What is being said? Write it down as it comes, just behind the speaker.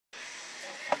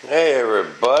Hey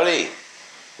everybody,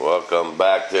 welcome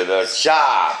back to the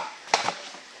shop.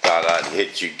 Thought I'd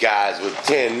hit you guys with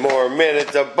 10 more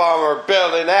minutes of bomber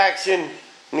building action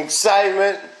and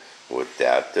excitement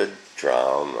without the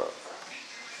drama.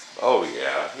 Oh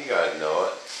yeah, you guys know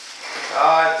it.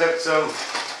 I took some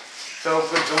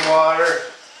soap and some water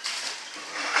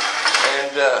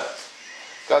and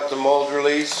got the mold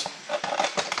release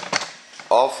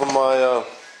off of my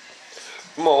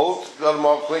mold. Got them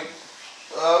all cleaned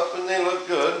up and they look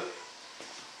good.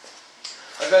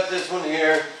 I got this one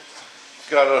here. It's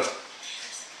got a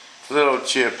little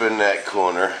chip in that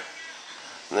corner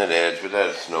and that edge, but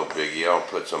that's no biggie. I'll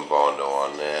put some Bondo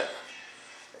on that.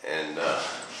 And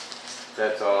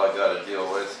that's all I got to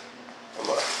deal with. I'm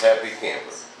a happy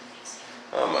camper.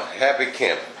 I'm a happy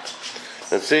camper.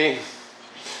 And see,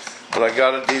 when I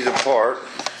got these apart,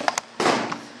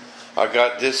 I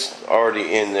got this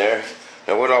already in there.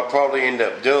 Now what I'll probably end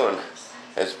up doing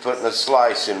is putting a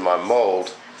slice in my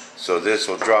mold so this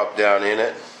will drop down in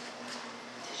it.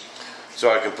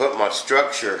 So I can put my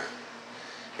structure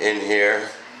in here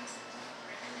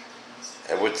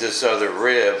and with this other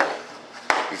rib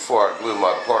before I glue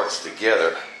my parts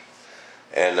together.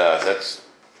 And that's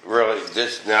really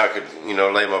this. Now I could,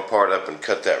 lay my part up and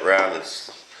cut that round and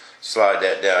slide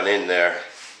that down in there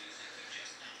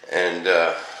and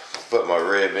put my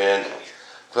rib in,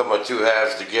 put my two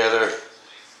halves together,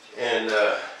 and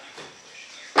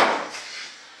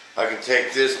I can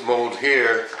take this mold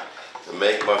here and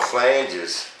make my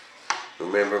flanges.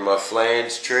 Remember my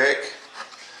flange trick?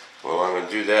 Well, I'm going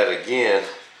to do that again.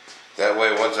 That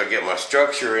way once I get my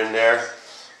structure in there,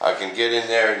 I can get in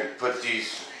there and put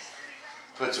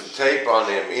some tape on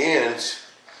them ends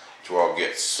to where I'll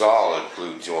get solid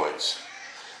glue joints.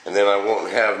 And then I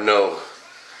won't have no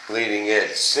leading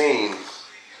edge seam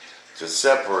to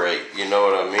separate, you know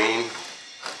what I mean?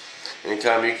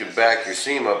 Anytime you can back your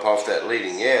seam up off that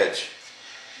leading edge,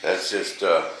 that's just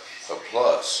a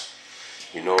plus.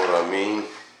 You know what I mean?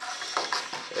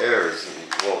 Errors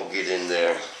won't get in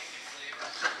there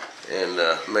and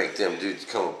make them dudes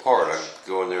come apart. I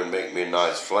go in there and make me a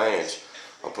nice flange.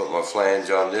 I'll put my flange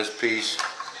on this piece,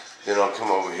 then I'll come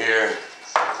over here,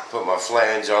 put my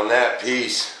flange on that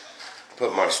piece,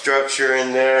 put my structure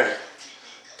in there,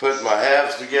 put my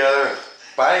halves together,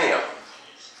 bam!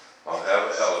 I'll have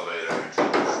an elevator.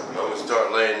 I'm going to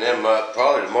start laying them up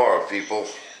probably tomorrow, people.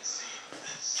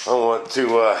 I want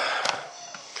to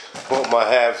put my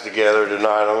halves together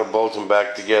tonight. I'm going to bolt them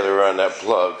back together around that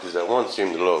plug because that one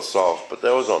seemed a little soft, but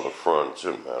that was on the front. It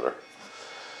shouldn't matter.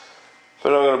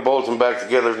 But I'm going to bolt them back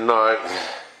together tonight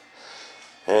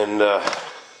and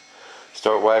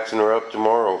start waxing her up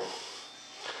tomorrow.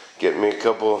 Get me a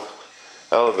couple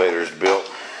elevators built.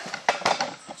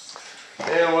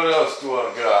 And what else do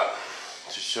I got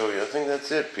to show you? I think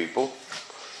that's it, people.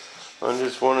 I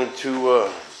just wanted to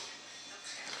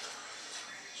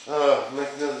make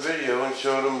another video and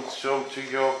show them to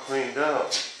y'all cleaned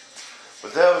up.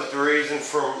 But that was the reason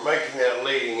for making that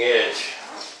leading edge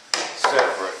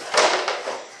separate.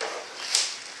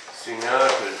 See, now I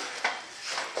could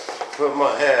put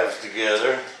my halves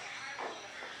together,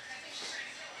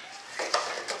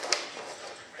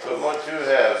 put my two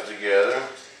halves together,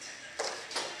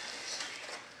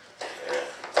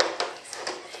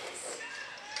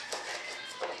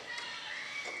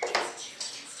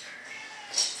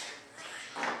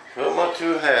 put my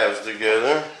two halves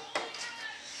together.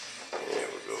 There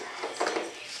we go.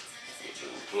 Get it in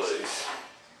place.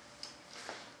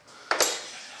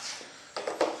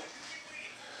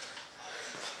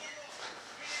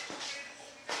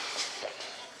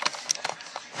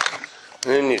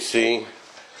 Then you see,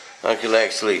 I can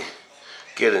actually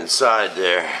get inside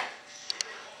there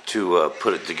to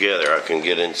put it together. I can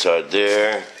get inside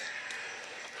there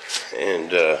and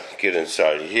get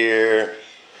inside here.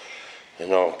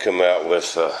 And I'll come out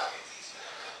with a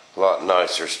lot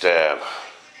nicer stab.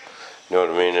 You know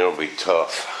what I mean? It'll be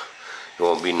tough. There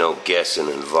won't be no guessing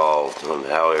involved on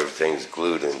how everything's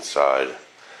glued inside.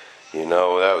 You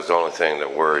know, that was the only thing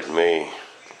that worried me.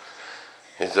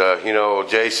 Is,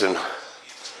 Jason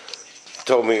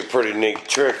told me a pretty neat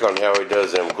trick on how he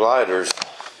does them gliders.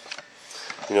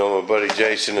 You know, my buddy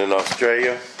Jason in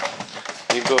Australia,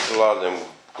 he built a lot of them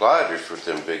gliders with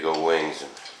them big old wings. And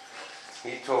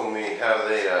he told me how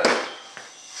they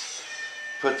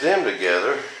put them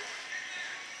together,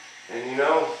 and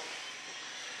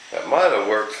that might have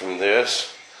worked from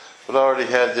this, but I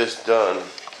already had this done,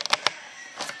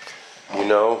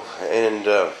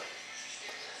 and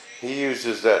he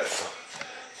uses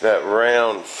that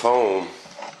round foam,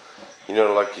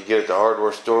 like you get at the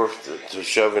hardware store to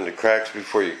shove into cracks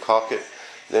before you caulk it.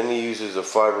 Then he uses a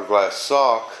fiberglass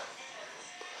sock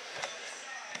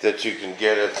that you can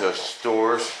get at the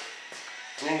stores.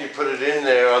 And then you put it in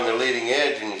there on the leading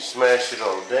edge and you smash it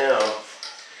all down.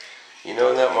 You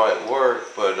know, that might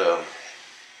work, but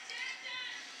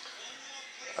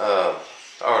I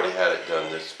already had it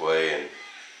done this way, and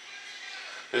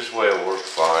this way will work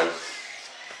fine.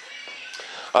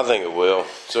 I think it will.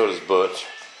 So does Butch.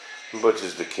 Butch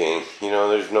is the king. You know,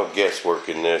 there's no guesswork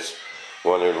in this.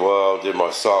 Wondering, well, did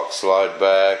my sock slide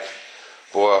back?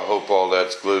 Boy, I hope all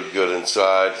that's glued good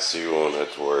inside. So you won't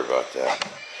have to worry about that.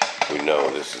 We know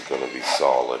this is going to be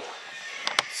solid.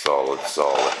 Solid,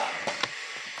 solid.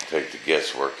 Take the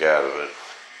guesswork out of it.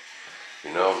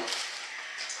 You know?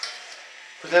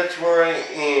 But that's where I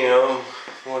am.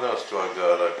 What else do I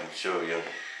got I can show you?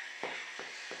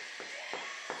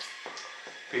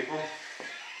 People,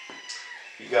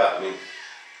 you got me.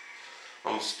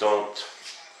 I'm stumped.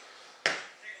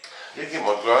 Did get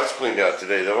my garage cleaned out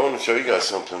today though. I want to show you guys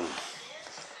something.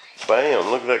 Bam,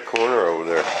 look at that corner over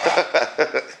there.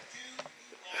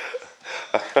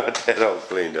 I got that all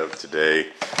cleaned up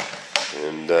today.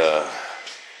 And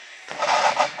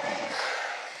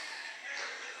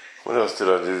what else did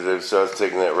I do today besides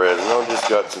taking that resin? I just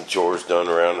got some chores done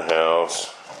around the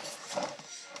house.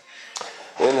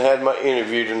 Then had my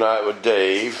interview tonight with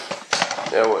Dave.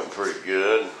 That went pretty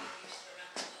good.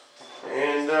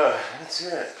 And that's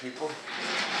it, people.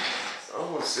 I'm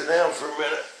going to sit down for a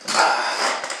minute.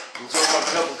 Enjoy my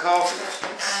cup of coffee.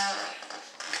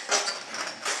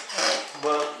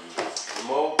 But the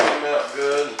mold came out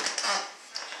good.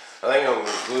 I think I'm going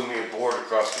to glue me a board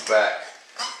across the back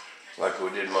like we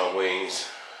did my wings.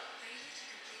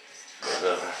 But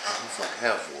if I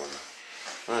have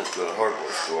one, I'm just go to the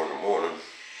hardware store in the morning.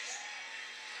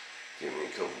 Give me a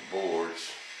couple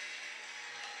boards.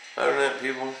 Other than that,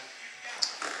 people,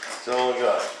 that's all I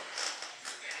got.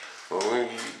 Well, we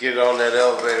get on that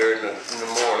elevator in the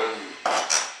morning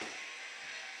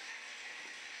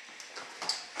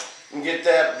and get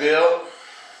that built.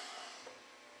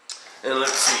 And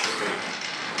let's see,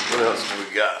 what else do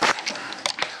we got?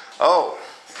 Oh,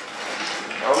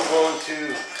 I want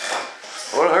to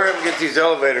hurry up and get these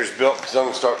elevators built because I'm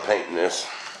going to start painting this.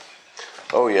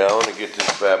 Oh yeah, I want to get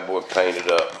this bad boy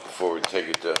painted up before we take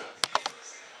it to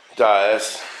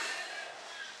Dias.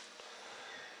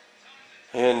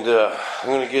 And I'm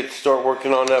going to start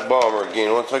working on that bomber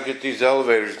again. Once I get these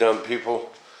elevators done, people,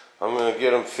 I'm going to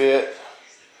get them fit.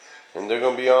 And they're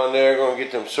going to be on there, going to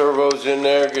get them servos in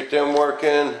there, get them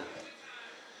working.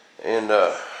 And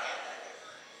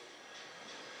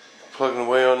plugging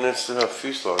away on this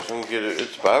fuselage. I'm going to get it,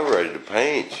 it's about ready to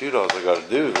paint. Shoot, all I got to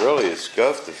do really is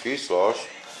scuff the fuselage.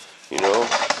 You know,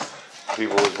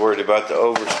 people was worried about the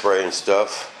overspray and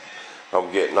stuff. I'm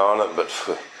getting on it, but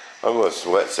I'm going to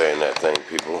sweat saying that thing,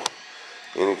 people.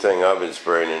 Anything I've been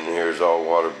spraying in here is all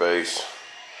water-based.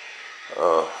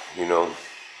 You know.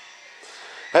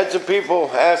 Had some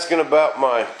people asking about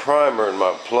my primer and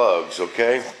my plugs,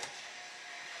 okay?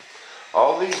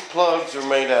 All these plugs are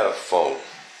made out of foam.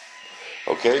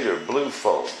 Okay, they're blue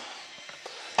foam.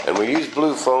 And we use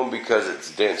blue foam because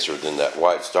it's denser than that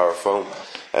white styrofoam.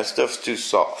 That stuff's too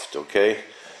soft, okay?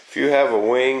 If you have a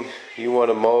wing, you want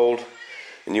to mold,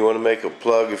 and you want to make a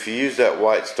plug, if you use that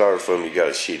white styrofoam, you got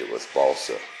to sheet it with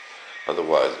balsa.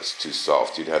 Otherwise, it's too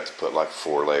soft. You'd have to put like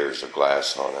 4 layers of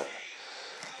glass on it.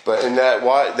 But in that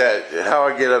white, how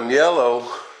I get them yellow,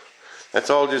 that's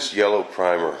all just yellow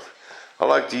primer. I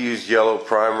like to use yellow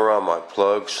primer on my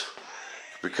plugs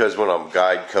because when I'm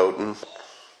guide coating,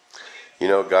 you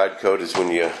know, guide coat is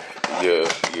when you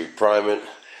prime it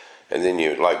and then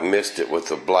you like mist it with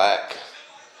the black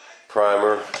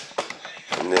primer,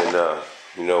 and then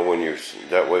you know,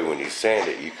 that way when you sand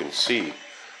it, you can see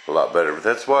a lot better. But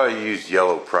that's why I use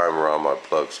yellow primer on my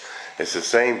plugs. It's the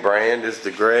same brand as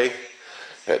the gray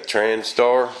at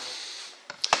Transtar,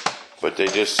 but they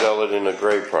just sell it in a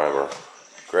gray primer,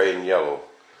 gray and yellow.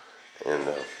 And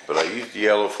but I use the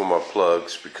yellow for my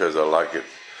plugs because I like it.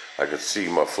 I can see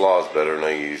my flaws better, and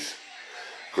I use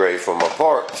gray for my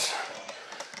parts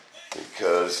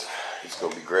because it's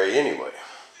going to be gray anyway.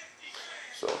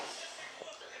 So,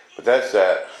 but that's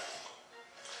that.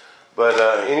 But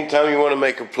anytime you want to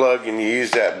make a plug and you use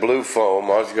that blue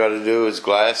foam, all you got to do is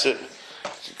glass it.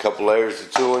 It's a couple layers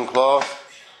of tooling cloth.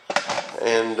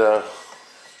 And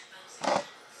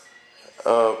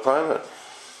prime it.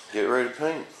 Get ready to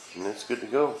paint. And it's good to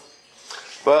go.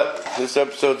 But this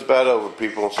episode's about over,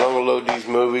 people. So I'm going to load these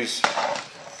movies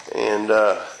and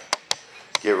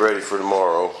get ready for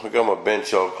tomorrow. I got my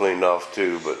bench all cleaned off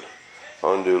too, but I'm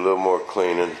going to do a little more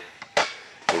cleaning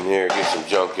in here, get some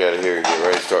junk out of here, and get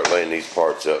ready to start laying these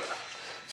parts up.